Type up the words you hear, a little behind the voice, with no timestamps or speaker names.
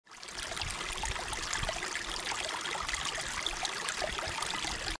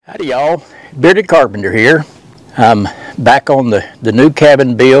Howdy y'all, Bearded Carpenter here. I'm back on the new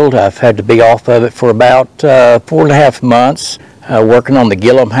cabin build. I've had to be off of it for about 4.5 months, working on the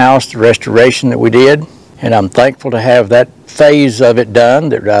Gillum house, the restoration that we did. And I'm thankful to have that phase of it done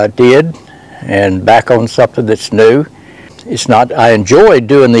that I did and back on something that's new. I enjoy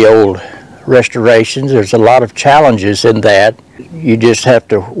doing the old restorations. There's a lot of challenges in that. You just have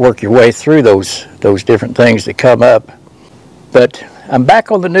to work your way through those different things that come up. But I'm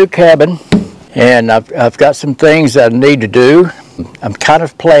back on the new cabin, and I've got some things that I need to do. I'm kind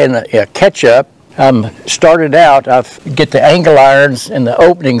of playing a catch-up. Started out, I've get the angle irons in the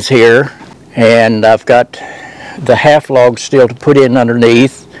openings here, and I've got the half logs still to put in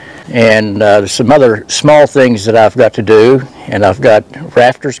underneath, and there's some other small things that I've got to do, and I've got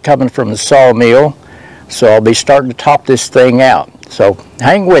rafters coming from the sawmill, so I'll be starting to top this thing out. So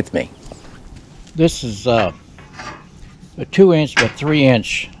hang with me. This is a 2-inch by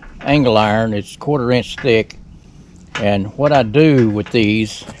 3-inch angle iron. It's 1/4 inch thick, and what I do with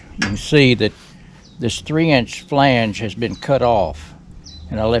these, you can see that this 3-inch flange has been cut off,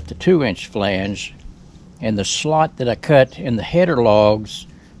 and I left the 2-inch flange, and the slot that I cut in the header logs,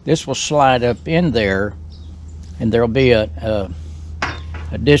 this will slide up in there, and there'll be a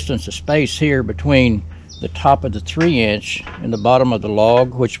distance of space here between the top of the 3-inch and the bottom of the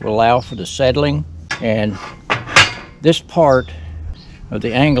log, which will allow for the settling. And this part of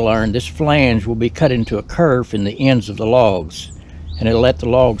the angle iron, this flange, will be cut into a curve in the ends of the logs, and it'll let the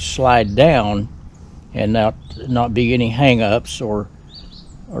logs slide down and not be any hang-ups or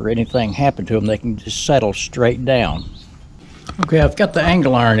anything happen to them. They can just settle straight down. Okay, I've got the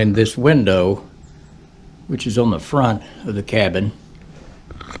angle iron in this window, which is on the front of the cabin,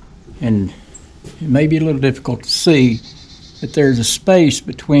 and it may be a little difficult to see, but there's a space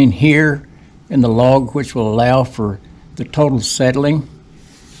between here and the log which will allow for the total settling,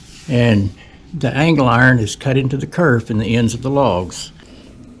 and the angle iron is cut into the curve in the ends of the logs.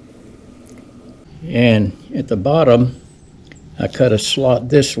 And at the bottom, I cut a slot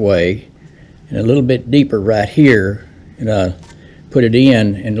this way and a little bit deeper right here, and I put it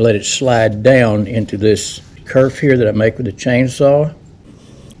in and let it slide down into this curve here that I make with the chainsaw,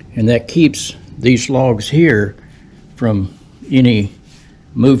 and that keeps these logs here from any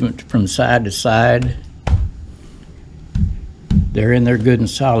movement from side to side. They're in there good and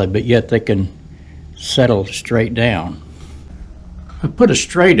solid, but yet they can settle straight down. I put a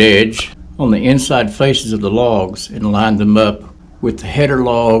straight edge on the inside faces of the logs and lined them up with the header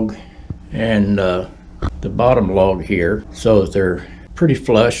log and the bottom log here, so that they're pretty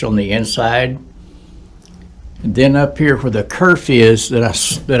flush on the inside. And then up here where the kerf is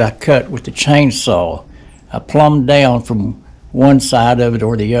that I cut with the chainsaw, I plumbed down from one side of it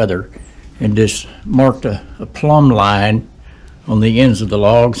or the other and just marked a plumb line on the ends of the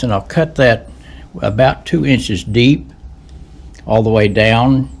logs, and I'll cut that about 2 inches deep all the way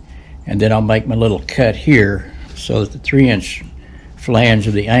down, and then I'll make my little cut here so that the 3-inch flange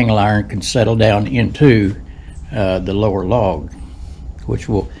of the angle iron can settle down into the lower log, which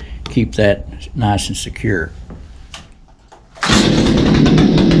will keep that nice and secure.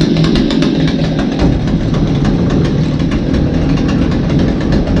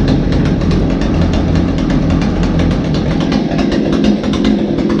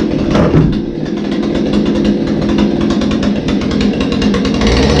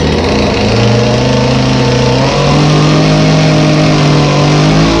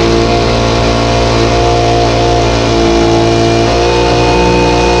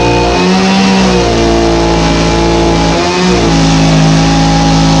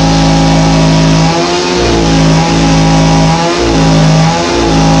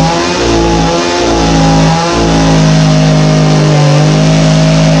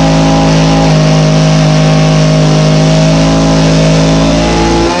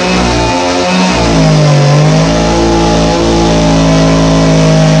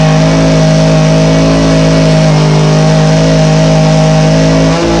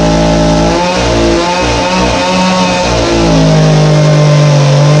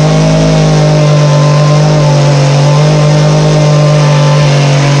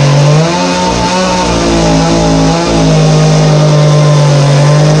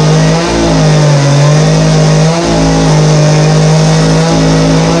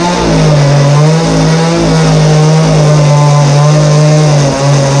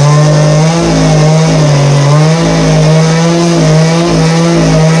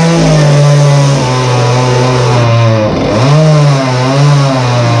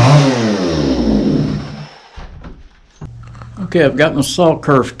 Okay, I've got my saw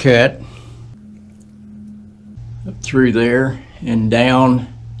kerf cut up through there and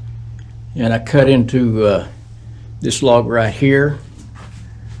down And I cut into this log right here.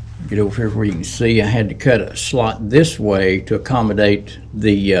 Get over here where you can see I had to cut a slot this way to accommodate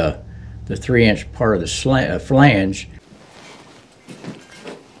the 3-inch part of the flange.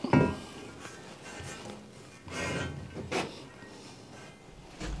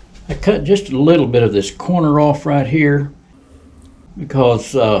 I cut just a little bit of this corner off right here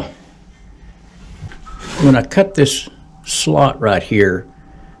because when I cut this slot right here,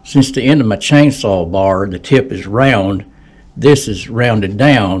 since the end of my chainsaw bar, the tip is round, this is rounded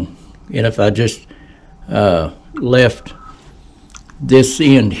down, and if I just left this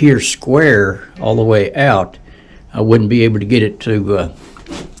end here square all the way out, I wouldn't be able to get it to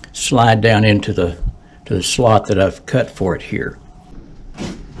slide down into the slot that I've cut for it here.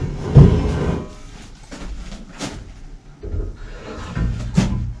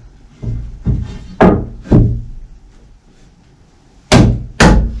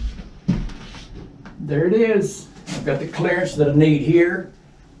 There it is. I've got the clearance that I need here.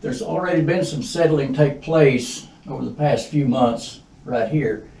 There's already been some settling take place over the past few months right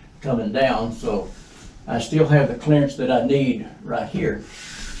here coming down, so I still have the clearance that I need right here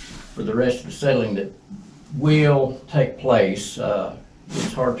for the rest of the settling that will take place.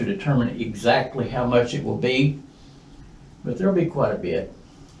 It's hard to determine exactly how much it will be, but there'll be quite a bit.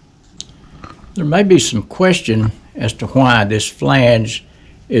 There may be some question as to why this flange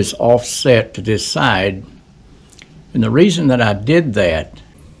is offset to this side, and the reason that I did that,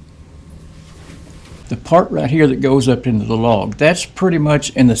 the part right here that goes up into the log, that's pretty much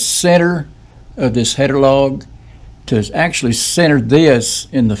in the center of this header log. To actually center this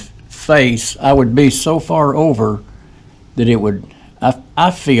in the face, I would be so far over that it would,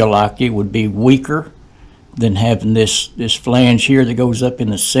 I feel like it would be weaker than having this flange here that goes up in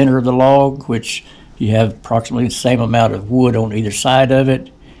the center of the log, which you have approximately the same amount of wood on either side of it.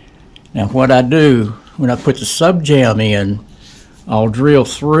 Now what I do, when I put the sub jam in, I'll drill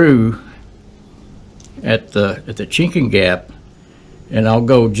through at the chinking gap, and I'll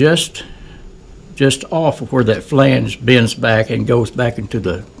go just off of where that flange bends back and goes back into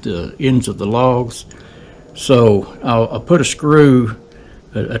the ends of the logs. So I'll put a screw,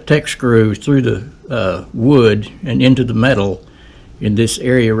 a tech screw, through the wood and into the metal in this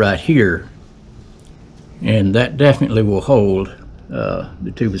area right here, and that definitely will hold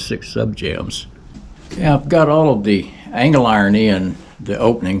the 2x6 sub jams. Yeah, I've got all of the angle iron in the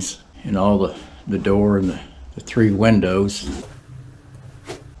openings and all the door and the 3 windows,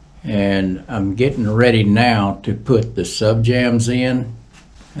 and I'm getting ready now to put the sub jams in,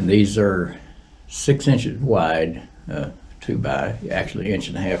 and these are 6 inches wide, 2 by actually 1.5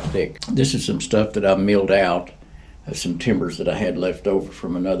 inches thick. This is some stuff that I milled out of some timbers that I had left over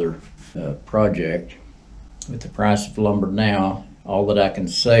from another project. With the price of lumber now, all that I can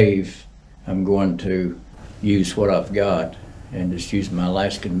save, I'm going to use what I've got and just use my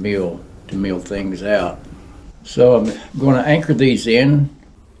Alaskan mill to mill things out. So I'm going to anchor these in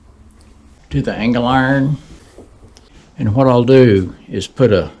to the angle iron, and what I'll do is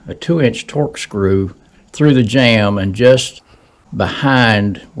put a 2-inch torque screw through the jam and just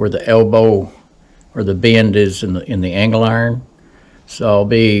behind where the elbow or the bend is in the angle iron. So I'll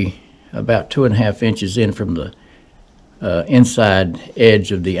be about 2.5 inches in from the inside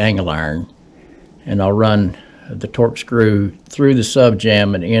edge of the angle iron, and I'll run the torque screw through the sub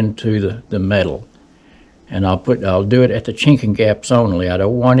jam and into the metal, and I'll do it at the chinking gaps only. I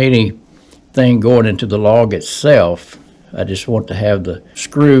don't want anything going into the log itself. I just want to have the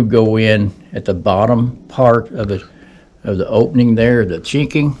screw go in at the bottom part of the opening there, the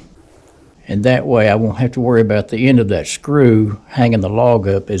chinking, and that way I won't have to worry about the end of that screw hanging the log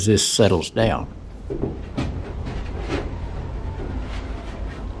up as this settles down.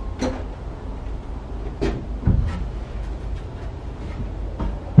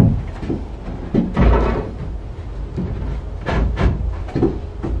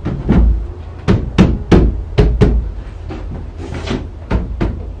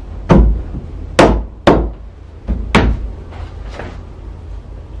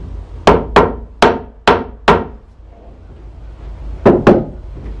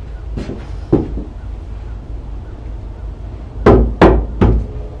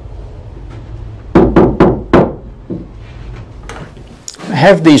 I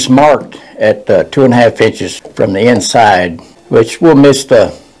have these marked at 2.5 inches from the inside, which will miss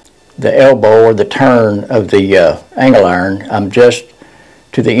the elbow or the turn of the angle iron. I'm just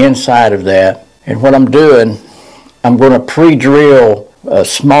to the inside of that, and what I'm doing, I'm going to pre-drill a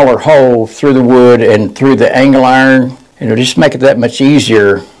smaller hole through the wood and through the angle iron, and it'll just make it that much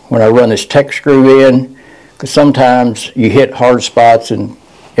easier when I run this tech screw in, because sometimes you hit hard spots and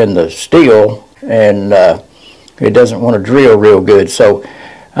in the steel, and it doesn't want to drill real good. So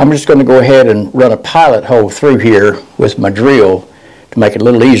I'm just going to go ahead and run a pilot hole through here with my drill to make it a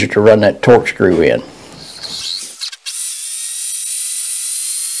little easier to run that torque screw in.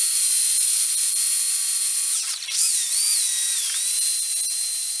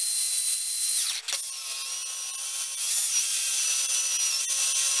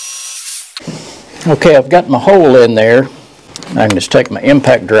 Okay, I've got my hole in there. I can just take my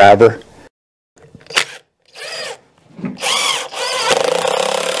impact driver and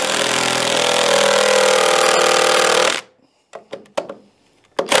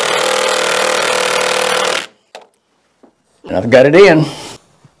I've got it in.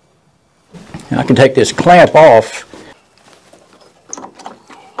 And I can take this clamp off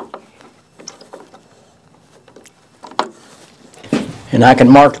and I can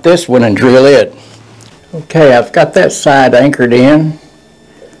mark this one and drill it. Okay, I've got that side anchored in.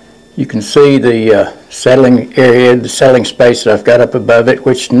 You can see the settling area, the settling space that I've got up above it,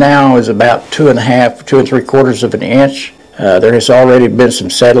 which now is about 2.5, 2 3/4 of an inch. There has already been some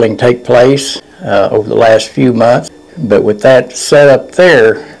settling take place over the last few months, but with that set up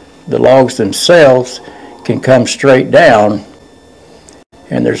there, the logs themselves can come straight down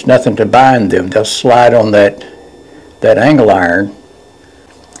and there's nothing to bind them. They'll slide on that angle iron.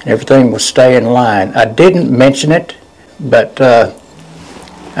 Everything will stay in line. I didn't mention it, but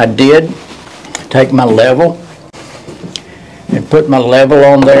I did take my level and put my level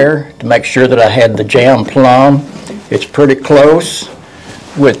on there to make sure that I had the jamb plumb. It's pretty close,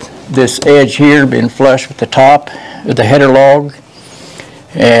 with this edge here being flush with the top of the header log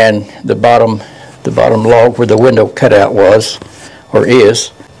and the bottom log where the window cutout was or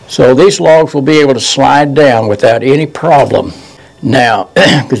is. So these logs will be able to slide down without any problem. Now,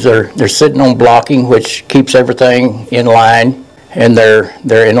 because they're sitting on blocking, which keeps everything in line, and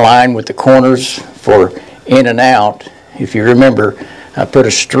they're in line with the corners for in and out. If you remember, I put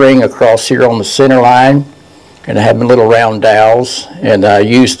a string across here on the center line, and I have my little round dowels, and I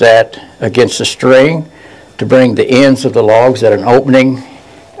use that against the string to bring the ends of the logs at an opening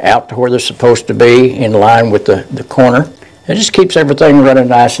out to where they're supposed to be, in line with the corner. It just keeps everything running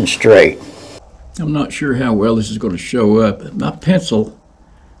nice and straight. I'm not sure how well this is going to show up. My pencil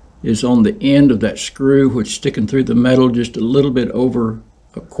is on the end of that screw, which is sticking through the metal just a little bit over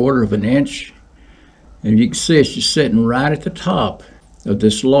 1/4 of an inch. And you can see it's just sitting right at the top of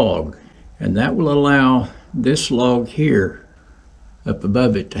this log. And that will allow this log here up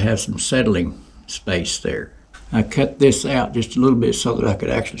above it to have some settling space there. I cut this out just a little bit so that I could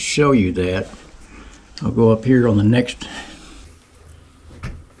actually show you that. I'll go up here on the next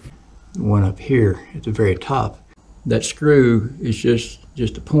one up here at the very top. That screw is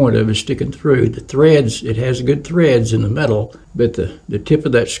just the point of it sticking through. The threads, it has good threads in the metal, but the tip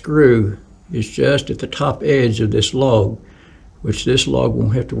of that screw is just at the top edge of this log, which this log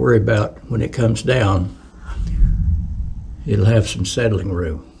won't have to worry about when it comes down. It'll have some settling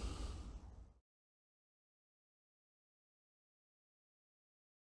room.